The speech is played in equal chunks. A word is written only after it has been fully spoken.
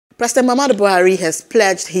President Muhammadu Buhari has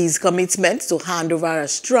pledged his commitment to hand over a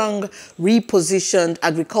strong, repositioned,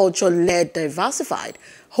 agriculture-led, diversified,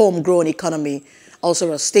 homegrown economy,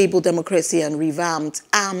 also a stable democracy and revamped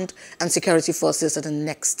armed and security forces to the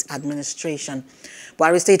next administration.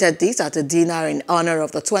 Buhari stated this at a dinner in honor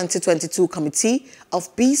of the 2022 Committee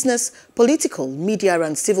of Business, Political, Media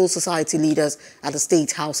and Civil Society leaders at the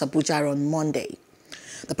State House, Abuja, on Monday.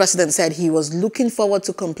 The president said he was looking forward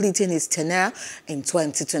to completing his tenure in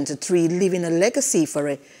 2023, leaving a legacy for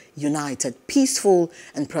a united, peaceful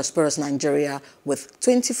and prosperous Nigeria with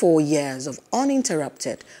 24 years of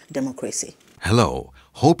uninterrupted democracy. Hello,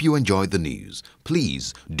 hope you enjoyed the news.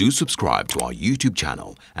 Please do subscribe to our YouTube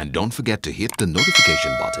channel and don't forget to hit the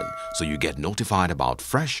notification button so you get notified about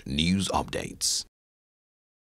fresh news updates.